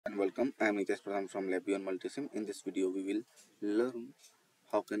And welcome. I am Nitesh Pradhan from LabVIEW and Multisim. In this video, we will learn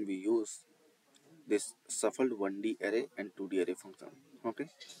how can we use this shuffled 1D array and 2D array function. Okay.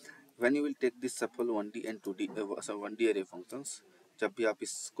 When you will take this shuffle 1D and 2D 1D array functions, जब भी आप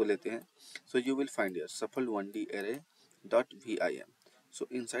इसको लेते हैं, so you will find here shuffle 1D array dot vim. So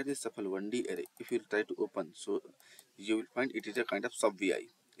inside this shuffle 1D array, if you try to open, so you will find it is a kind of sub vi.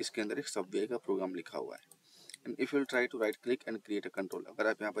 इसके अंदर एक sub vi का programme लिखा हुआ है. And if you will try to right click and create a control, अगर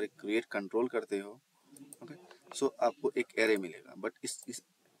आप यहाँ पर एक create control करते हो, okay, so आपको एक array मिलेगा. बट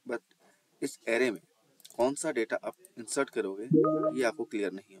इस array में कौन सा डेटा आप इंसर्ट करोगे ये आपको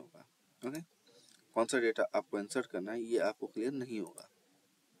क्लियर नहीं होगा. ओके, कौन सा डेटा आपको इंसर्ट करना है ये आपको क्लियर नहीं होगा.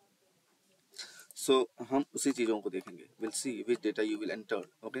 सो हम उसी चीज़ों को देखेंगे. Will see which data you will enter.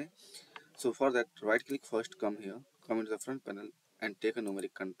 Okay, so for that right click first, come here, come in the front panel and take a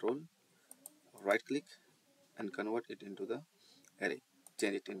numeric control, right click and convert it into the array,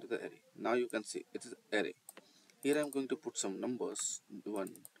 change it into the array. Now you can see it is array. Here I am going to put some numbers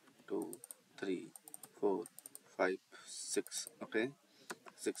 1 2 3 4 5 6. Okay,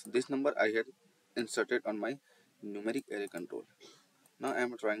 6. This number I had inserted on my numeric array control. Now I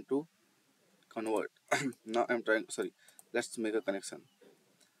am trying to convert. Now I am trying, sorry, let's make a connection.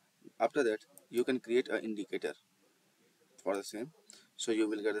 After that you can create an indicator for the same, so you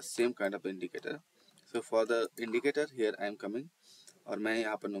will get the same kind of indicator. So for the indicator, here I am coming और मैं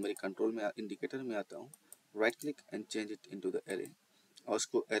यहाँ पर numeric control में indicator में आता हूँ. Right click and change it into the array, और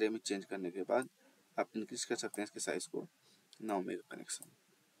उसको एरे में चेंज करने के बाद आप इंक्रीज कर सकते हैं इसके साइज को. Now make a connection.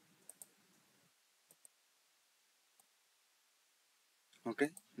 Okay,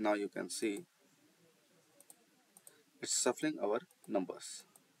 now you can see it's shuffling our numbers.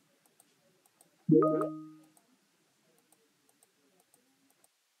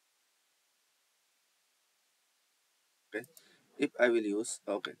 Okay, if I will use,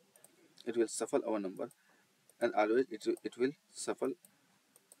 okay, it will shuffle our number, and always it will shuffle.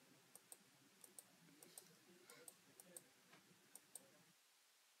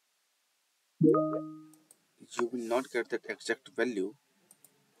 You will not get that exact value.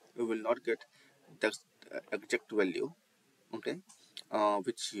 You will not get the exact value, okay,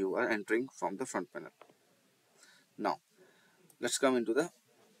 which you are entering from the front panel. Now let's come into the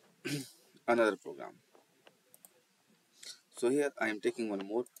another program. So here I am taking one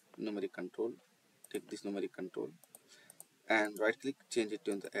more numeric control. Take this numeric control and right click, change it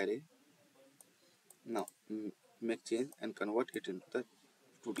to the array. Now make change and convert it into the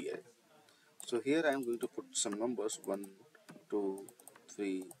 2D array. So here I am going to put some numbers 1 2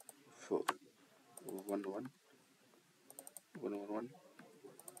 3 4 1 1 1 1 1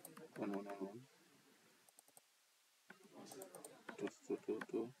 1 1 1 2 2 2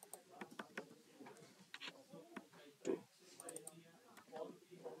 2 2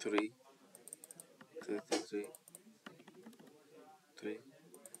 3 3 3 3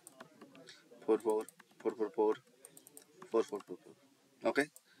 4 4 4 4 4 4 4 4 4. Okay,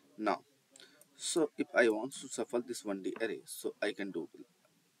 now so if I want to shuffle this 1D array, so I can do.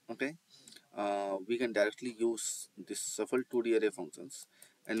 Okay, we can directly use this shuffle 2D array functions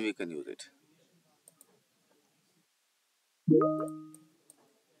and we can use it.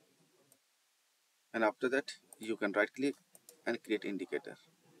 And after that you can right click and create indicator.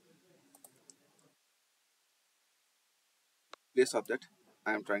 In place of that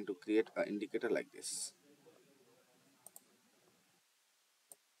I am trying to create an indicator like this.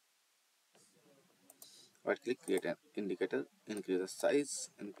 Right click, create an indicator, increase the size,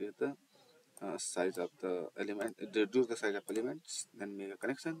 increase the size of the element, reduce the size of elements, then make a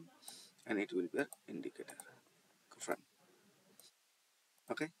connection and it will be an indicator front.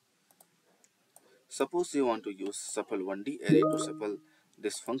 Okay, suppose you want to use shuffle 1D array to shuffle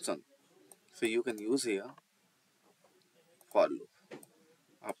this function, so you can use here for loop.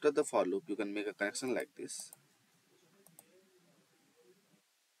 After the for loop you can make a connection like this.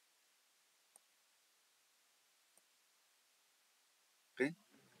 Okay,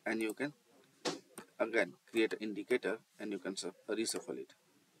 and you can again create an indicator and you can reshuffle it.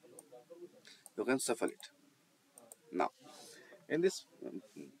 You can shuffle it. Now in this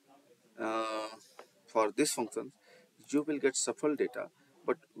uh, for this function you will get shuffle data,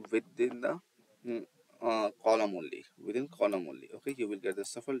 but within the column only, within column only. Okay, you will get the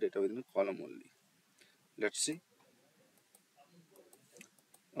shuffle data within column only. Let's see.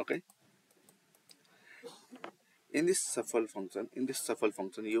 Okay, in this shuffle function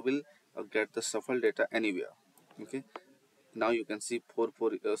you will get the shuffle data anywhere. Okay, now you can see 4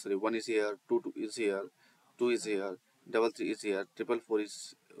 4 sorry 1 is here, 2 2 is here, 2 is here, double 3 is here, triple 4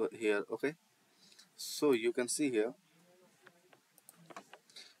 is here. Okay, so you can see here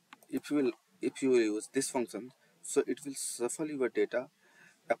if you will use this function, so it will shuffle your data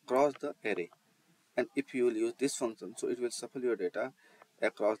across the array. And if you will use this function, so it will shuffle your data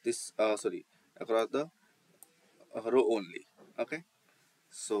across this across the row only. Okay,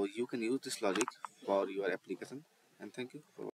 so you can use this logic for your application. And thank you for